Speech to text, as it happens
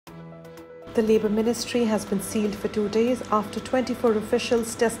The Labour Ministry has been sealed for 2 days after 24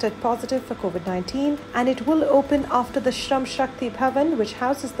 officials tested positive for COVID-19, and it will open after the Shram Shakti Bhawan, which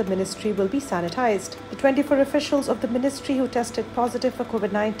houses the ministry, will be sanitized. The 24 officials of the ministry who tested positive for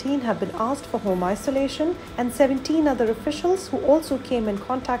COVID-19 have been asked for home isolation, and 17 other officials who also came in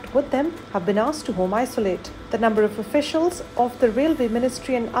contact with them have been asked to home isolate. The number of officials of the Railway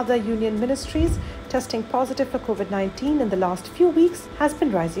Ministry and other union ministries testing positive for COVID-19 in the last few weeks has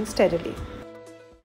been rising steadily.